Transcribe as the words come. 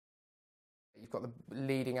you've got the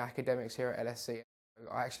leading academics here at LSE.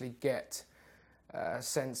 I actually get a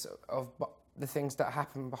sense of the things that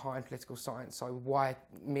happen behind political science, so why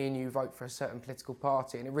me and you vote for a certain political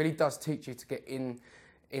party, and it really does teach you to get in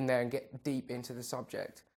there and get deep into the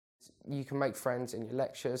subject. You can make friends in your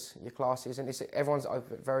lectures, your classes, and everyone's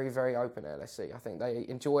open, very, very open at LSE. I think they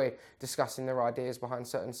enjoy discussing their ideas behind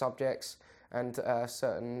certain subjects and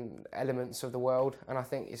certain elements of the world, and I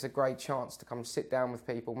think it's a great chance to come sit down with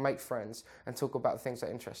people, make friends, and talk about the things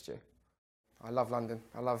that interest you. I love London.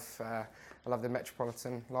 I love the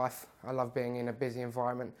metropolitan life. I love being in a busy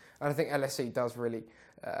environment, and I think LSE does really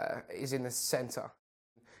is in the centre.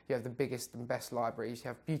 You have the biggest and best libraries. You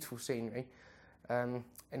have beautiful scenery, and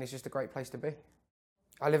it's just a great place to be.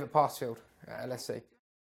 I live at Parsfield at LSE.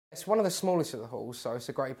 It's one of the smallest of the halls, so it's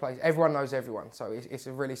a great place. Everyone knows everyone, so it's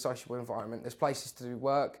a really sociable environment. There's places to do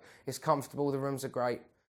work. It's comfortable. The rooms are great.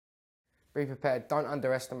 Be prepared. Don't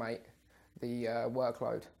underestimate the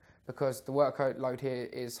workload, because the workload here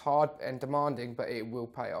is hard and demanding, but it will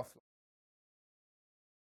pay off.